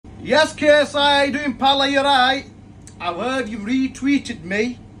Yes, KSI, how you doing, pal? Are you right? I've heard you retweeted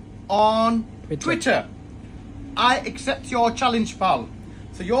me on Twitter. I accept your challenge, pal.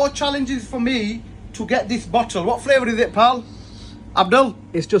 So your challenge is for me to get this bottle. What flavour is it, pal? Abdul?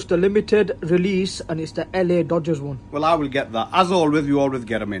 It's just a limited release and it's the LA Dodgers one. Well, I will get that. As always, you always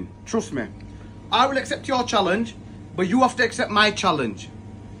get them in. Trust me. I will accept your challenge, but you have to accept my challenge.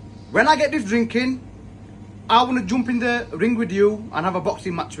 When I get this drinking, I want to jump in the ring with you and have a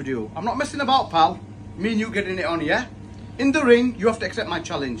boxing match with you. I'm not messing about, pal. Me and you getting it on, yeah? In the ring, you have to accept my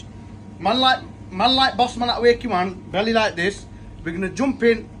challenge. Man like boss man at Wakey Man, belly like this. We're going to jump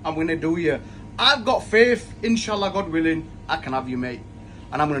in and we're going to do you. I've got faith, inshallah, God willing, I can have you, mate.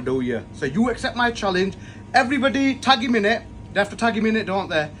 And I'm going to do you. So you accept my challenge. Everybody tag him in it. They have to tag him in it, don't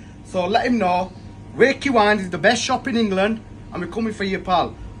they? So let him know. Wakey Wines is the best shop in England. And we're coming for you,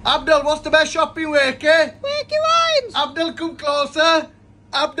 pal. Abdul, what's the best shop in Wakey? Wakey Wines! Abdul, come closer.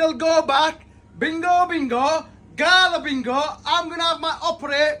 Abdul, go back. Bingo, bingo. Gala bingo. I'm going to have my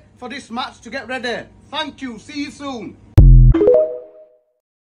operate for this match to get ready. Thank you. See you soon.